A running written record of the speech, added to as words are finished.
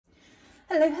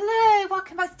Hello, hello,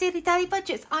 welcome back to Daily Daily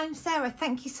Budgets. I'm Sarah.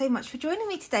 Thank you so much for joining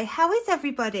me today. How is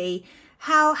everybody?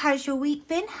 How has your week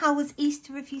been? How was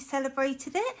Easter if you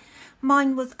celebrated it?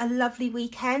 Mine was a lovely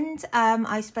weekend.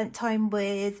 I spent time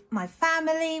with my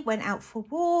family, went out for a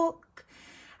walk,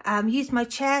 used my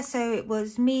chair. So it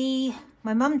was me,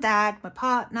 my mum, dad, my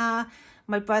partner,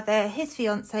 my brother, his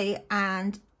fiance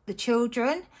and the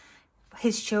children,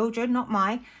 his children, not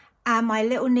mine. And my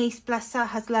little niece, bless her,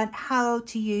 has learned how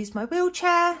to use my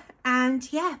wheelchair.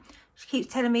 And yeah, she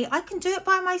keeps telling me, I can do it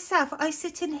by myself. I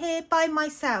sit in here by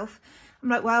myself. I'm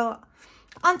like, well,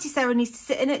 Auntie Sarah needs to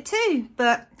sit in it too.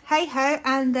 But hey ho.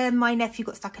 And then my nephew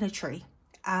got stuck in a tree.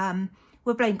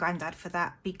 We'll blame Grandad for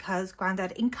that because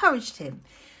Grandad encouraged him.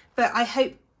 But I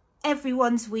hope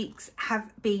everyone's weeks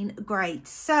have been great.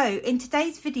 So in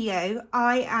today's video,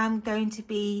 I am going to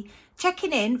be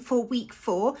checking in for week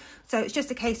 4. So it's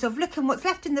just a case of looking what's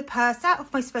left in the purse, out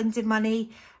of my spending money,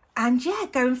 and yeah,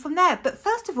 going from there. But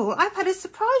first of all, I've had a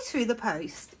surprise through the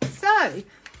post. So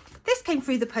this came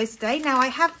through the post today. Now I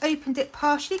have opened it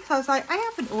partially because I was like, I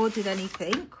haven't ordered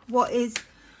anything. What is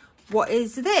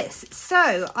this?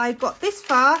 So I got this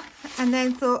far and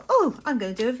then thought, oh, I'm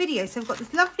going to do a video. So I've got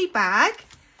this lovely bag,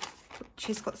 which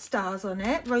has got stars on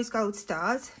it, rose gold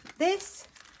stars. This,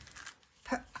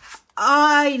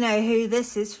 I know who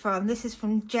this is from. This is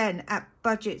from Jen at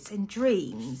Budgets and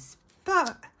Dreams,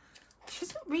 but she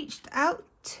hasn't reached out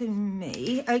to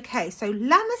me. Okay, so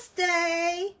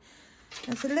Namaste.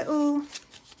 There's a little,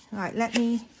 right, let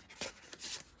me,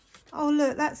 oh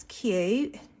look, that's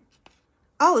cute.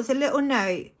 Oh, it's a little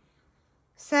note.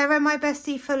 Sarah, my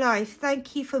bestie for life.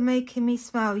 Thank you for making me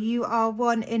smile. You are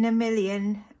 1 in a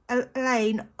million.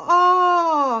 Elaine.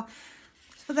 Oh,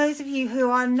 for those of you who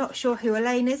are not sure who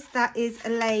Elaine is, that is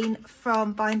Elaine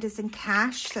from Binders and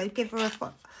Cash. So give her a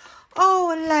follow.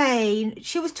 Oh, Elaine.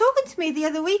 She was talking to me the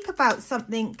other week about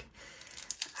something.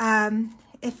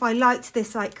 If I liked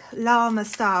this like llama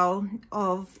style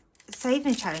of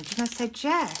saving challenge, and I said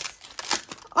yes.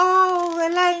 Oh,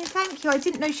 Elaine, thank you. I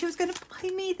didn't know she was going to buy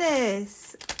me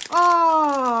this.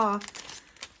 Oh.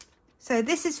 So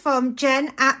this is from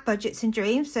Jen at Budgets and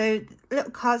Dreams. So the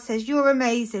little card says, you're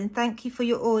amazing. Thank you for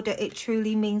your order. It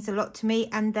truly means a lot to me.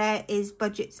 And there is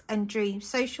Budgets and Dreams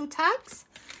social tags.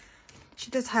 She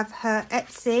does have her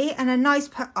Etsy and a nice,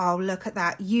 oh, look at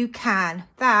that. You can.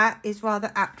 That is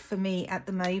rather apt for me at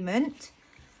the moment.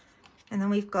 And then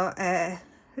we've got a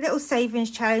little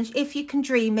savings challenge. If you can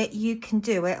dream it, you can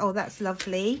do it. Oh, that's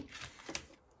lovely.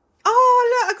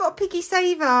 Oh, look, I got a piggy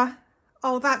saver.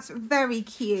 Oh, that's very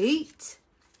cute.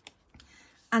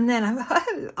 And then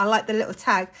I like the little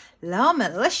tag,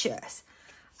 Llama-licious.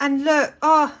 And look,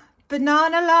 oh,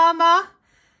 banana llama,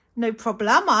 no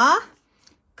problema,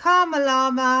 Karma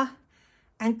llama,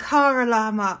 and Cara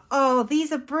llama. Oh,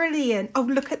 these are brilliant. Oh,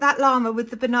 look at that llama with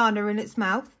the banana in its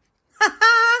mouth.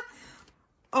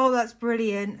 Oh, that's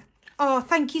brilliant. Oh,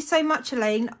 thank you so much,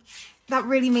 Elaine. That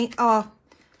really means, oh,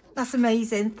 that's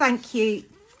amazing. Thank you.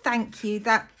 Thank you.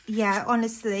 That, yeah,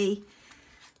 honestly,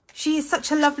 she is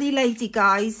such a lovely lady,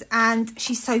 guys, and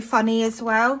she's so funny as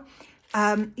well.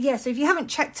 Yeah, so if you haven't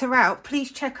checked her out,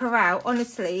 please check her out.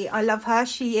 Honestly, I love her.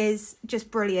 She is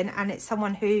just brilliant, and it's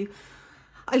someone who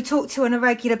I talk to on a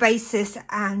regular basis,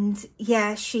 and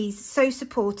yeah, she's so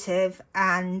supportive,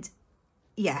 and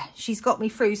yeah, she's got me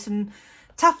through some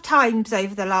tough times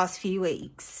over the last few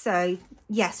weeks. So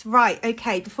yes, right,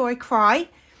 okay, before I cry,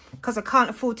 because I can't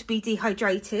afford to be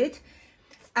dehydrated,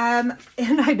 and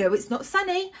I know it's not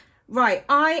sunny. Right,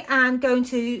 I am going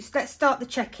to, let's start the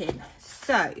check-in.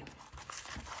 So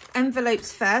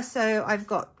envelopes first. So I've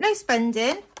got no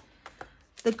spending.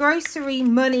 The grocery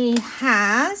money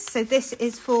has, so this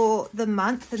is for the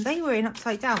month, and they were in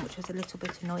upside down, which was a little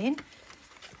bit annoying.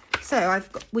 So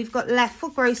we've got left for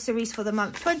groceries for the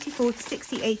month 24 to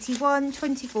 60, 81,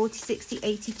 24 to 60,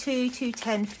 82,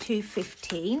 210,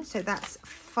 215. So that's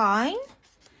fine.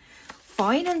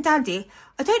 Fine and dandy.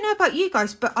 I don't know about you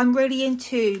guys, but I'm really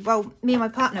into, well, me and my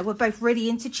partner, we're both really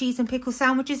into cheese and pickle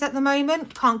sandwiches at the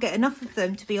moment. Can't get enough of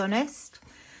them, to be honest.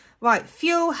 Right,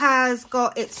 fuel has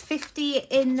got its 50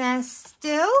 in there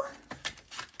still.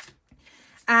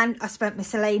 And I spent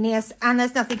miscellaneous, and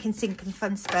there's nothing in sink and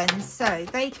fun spend, so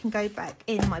they can go back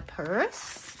in my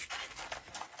purse.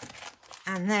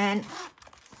 And then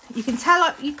you can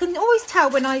tell, you can always tell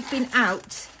when I've been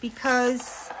out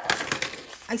because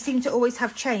I seem to always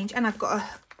have change, and I've got a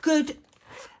good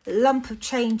lump of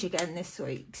change again this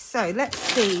week. So let's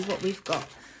see what we've got.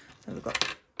 So we've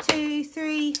got 2,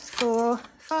 3, 4,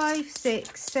 5,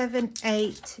 6, 7,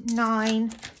 8,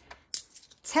 9,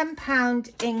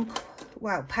 £10 in,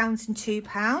 well, pounds and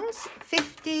 £2,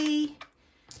 50,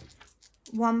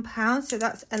 £1, so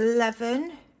that's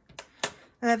 11,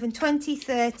 20,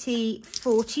 30,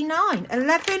 49,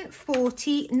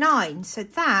 11.49. So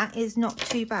that is not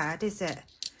too bad, is it?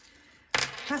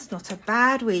 That's not a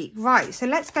bad week. Right, so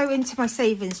let's go into my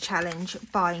savings challenge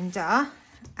binder,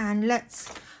 and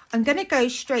I'm going to go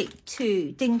straight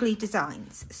to Dingley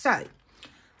Designs. So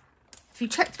if you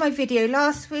checked my video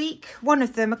last week, one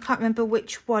of them, I can't remember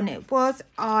which one it was,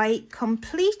 I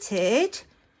completed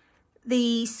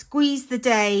the Squeeze the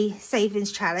Day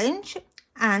savings challenge,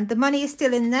 and the money is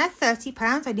still in there,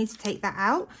 £30. I need to take that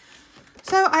out.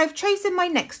 So I've chosen my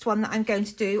next one that I'm going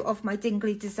to do of my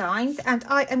Dingley Designs, and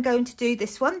I am going to do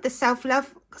this one, the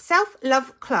Self-Love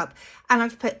Club, and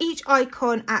I've put each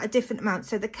icon at a different amount.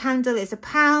 So the candle is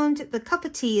 £1, the cup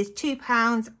of tea is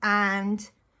 £2, and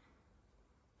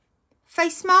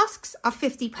face masks are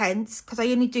 50p, because I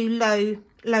only do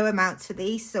low amounts for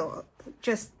these, so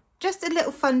just a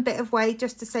little fun bit of way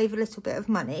just to save a little bit of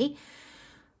money.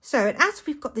 So, and as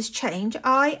we've got this change,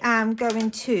 I am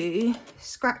going to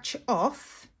scratch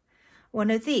off one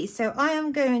of these. So I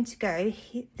am going to go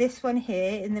this one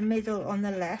here in the middle on the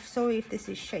left. Sorry if this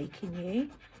is shaking you.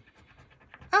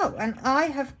 Oh, and I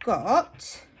have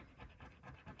got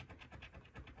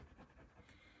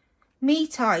me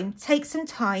time. Take some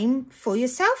time for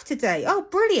yourself today. Oh,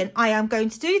 brilliant. I am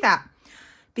going to do that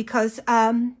because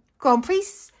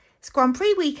it's Grand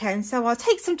Prix weekend, so I'll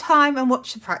take some time and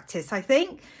watch the practice, I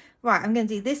think. Right, I'm going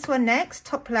to do this one next,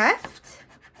 top left.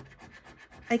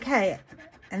 Okay,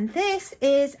 and this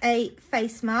is a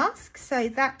face mask, so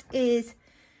that is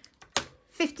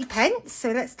 50p. So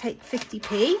let's take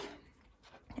 50p.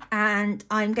 And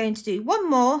I'm going to do one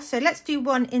more. So let's do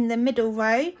one in the middle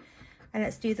row, and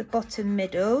let's do the bottom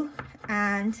middle.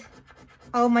 And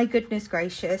oh my goodness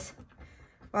gracious.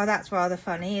 Well, that's rather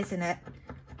funny, isn't it?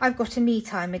 I've got a me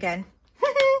time again.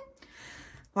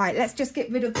 Right, let's just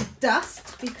get rid of the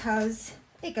dust because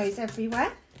it goes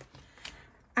everywhere.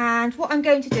 And what I'm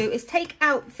going to do is take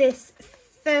out this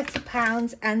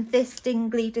 £30 and this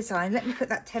Dingley Design. Let me put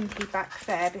that 10p back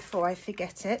there before I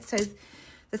forget it. So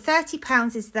the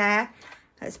 £30 is there.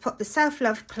 Let's pop the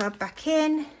Self-Love Club back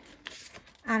in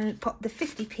and pop the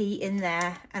 50p in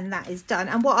there, and that is done.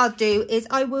 And what I'll do is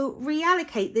I will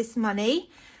reallocate this money.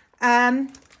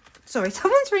 Sorry,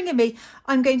 someone's ringing me.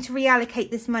 I'm going to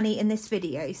reallocate this money in this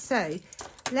video. So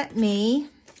let me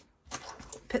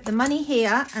put the money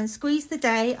here and Squeeze the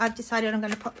Day. I've decided I'm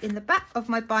going to pop in the back of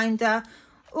my binder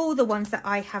all the ones that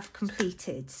I have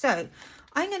completed. So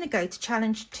I'm going to go to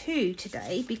challenge 2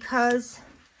 today because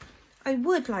I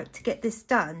would like to get this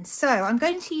done. So I'm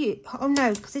going to use, oh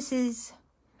no, because this is,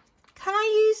 can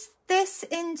I use this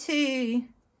into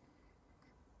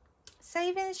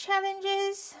savings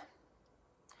challenges?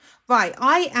 Right,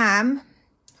 I am,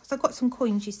 so I've got some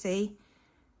coins, you see.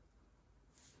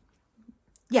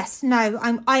 Yes, no,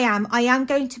 I am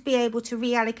going to be able to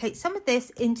reallocate some of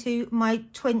this into my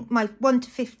 1 to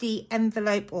 50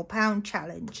 envelope or pound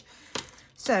challenge.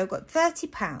 So I've got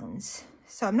 £30.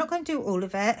 So I'm not going to do all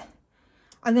of it.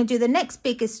 I'm going to do the next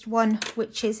biggest one,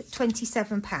 which is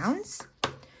 £27.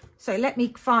 So let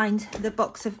me find the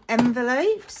box of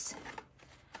envelopes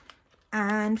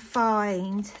and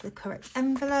find the correct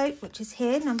envelope, which is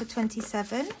here, number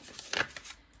 27.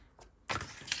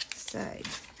 So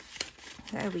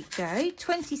there we go,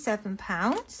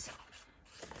 £27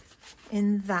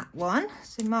 in that one.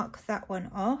 So mark that one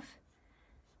off.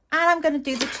 And I'm going to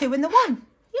do the 2 and the 1.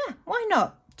 Yeah, why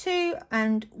not? 2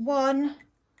 and 1.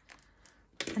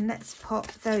 And let's pop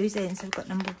those in. So we've got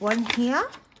number 1 here.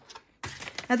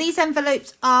 Now these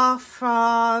envelopes are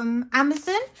from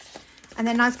Amazon. And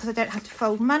they're nice because I don't have to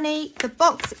fold money. The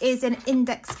box is an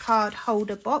index card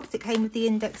holder box. It came with the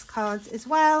index cards as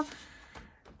well.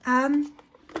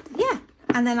 Yeah.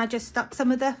 And then I just stuck some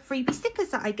of the freebie stickers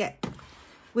that I get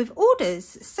with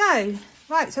orders. So,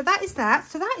 right. So that is that.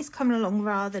 So that is coming along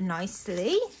rather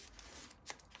nicely.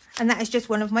 And that is just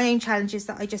one of my own challenges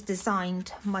that I just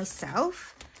designed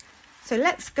myself. So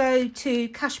let's go to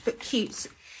Cashbook Cute's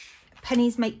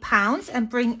Pennies Make Pounds and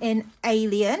bring in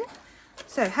Alien.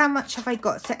 So how much have I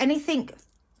got? So anything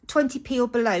 20p or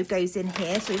below goes in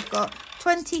here. So we've got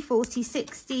 20, 40,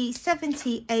 60,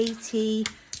 70, 80,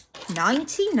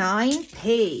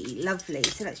 99p. Lovely.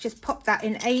 So let's just pop that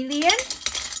in Alien.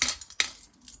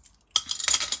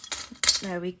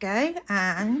 There we go.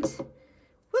 And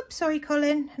whoops, sorry,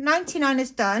 Colin. 99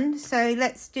 is done. So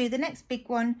let's do the next big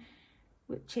one,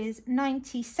 which is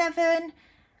 97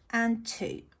 and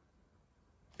 2.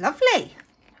 Lovely.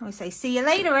 I say, see you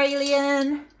later,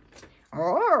 Alien.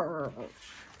 Oh.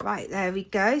 Right, there we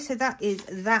go. So that is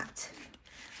that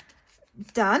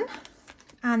done.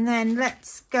 And then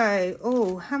let's go.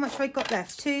 Oh, how much have I got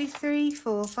left? 2, 3,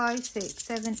 4, 5, 6,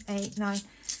 7, 8, 9,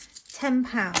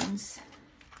 £10.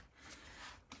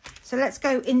 So let's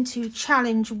go into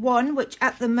challenge 1, which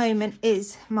at the moment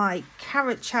is my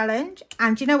carrot challenge.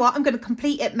 And you know what? I'm going to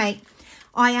complete it, mate.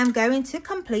 I am going to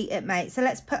complete it, mate. So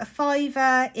let's put a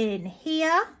 £5 in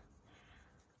here.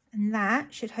 And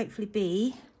that should hopefully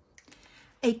be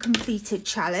a completed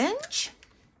challenge,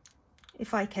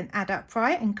 if I can add up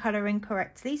right and colour in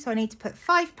correctly. So I need to put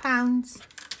 £5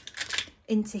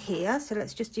 into here. So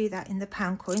let's just do that in the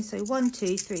pound coin. So 1,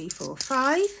 2, 3, 4,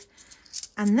 5.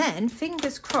 And then,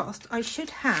 fingers crossed, I should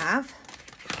have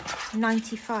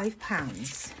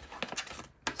 £95.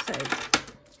 So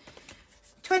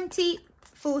 20,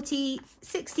 40,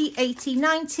 60, 80,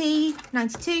 90,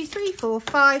 92, 3, 4,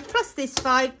 5, plus this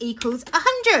 5 equals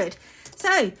 100.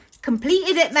 So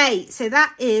completed it, mate. So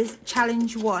that is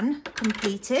challenge 1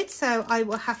 completed. So I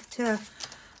will have to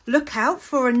look out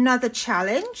for another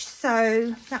challenge.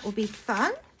 So that will be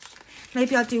fun.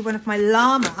 Maybe I'll do one of my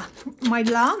llama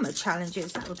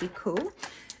challenges. That would be cool.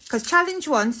 Because challenge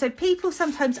 1, so people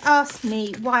sometimes ask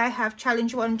me why I have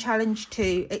challenge 1, challenge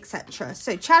 2, etc.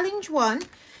 So challenge 1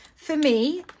 for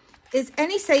me is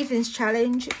any savings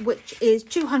challenge which is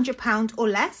 £200 or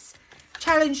less.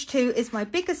 Challenge 2 is my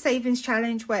biggest savings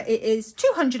challenge where it is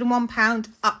 £201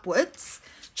 upwards.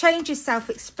 Change is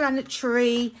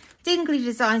self-explanatory. Dingley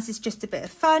Designs is just a bit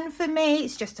of fun for me.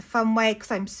 It's just a fun way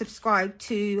because I'm subscribed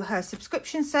to her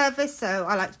subscription service. So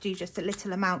I like to do just a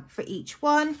little amount for each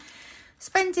one.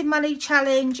 Spending Money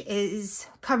Challenge is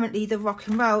currently the rock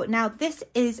and roll. Now this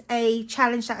is a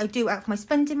challenge that I do out of my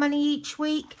spending money each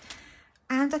week.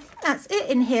 And I think that's it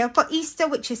in here. I've got Easter,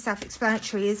 which is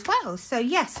self-explanatory as well. So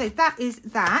yeah, so that is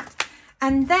that.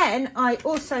 And then I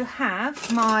also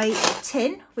have my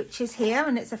tin, which is here,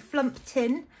 and it's a Flump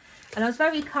tin. And I was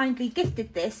very kindly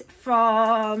gifted this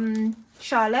from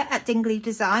Charlotte at Dingley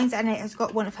Designs, and it has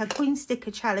got one of her Queen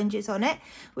sticker challenges on it,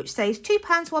 which saves £2,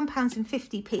 £1 and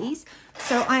 50p.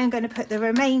 So I am going to put the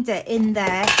remainder in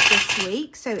there this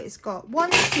week. So it's got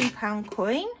 1 £2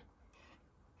 coin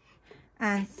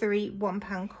and 3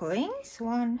 £1 coins.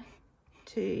 1,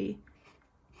 2,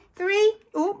 3.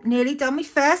 Oh, nearly done my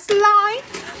first line.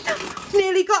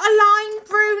 Nearly got a line,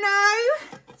 Bruno.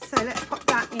 So let's pop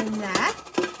that in there.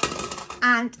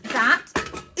 And that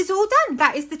is all done.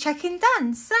 That is the check-in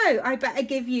done. So I better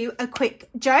give you a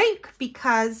quick joke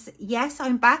because, yes,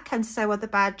 I'm back and so are the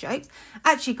bad jokes.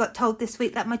 I actually got told this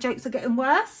week that my jokes are getting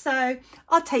worse, so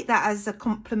I'll take that as a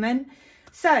compliment.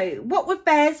 So, what would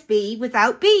bears be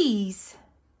without bees?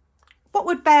 What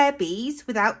would bears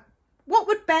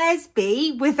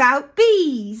be without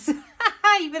bees?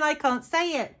 Even I can't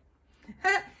say it.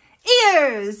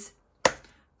 Ears.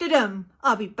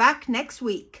 I'll be back next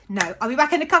week. No, I'll be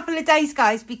back in a couple of days,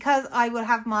 guys, because I will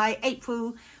have my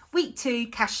April week 2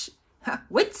 cash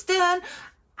Winston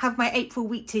have my April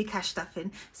week 2 cash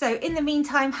stuffing. So in the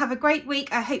meantime, have a great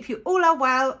week. I hope you all are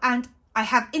well, and I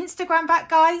have Instagram back,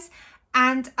 guys,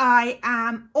 and I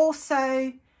am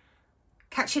also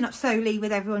catching up slowly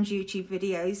with everyone's YouTube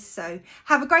videos. So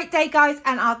have a great day, guys,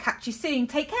 and I'll catch you soon.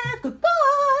 Take care.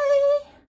 Goodbye.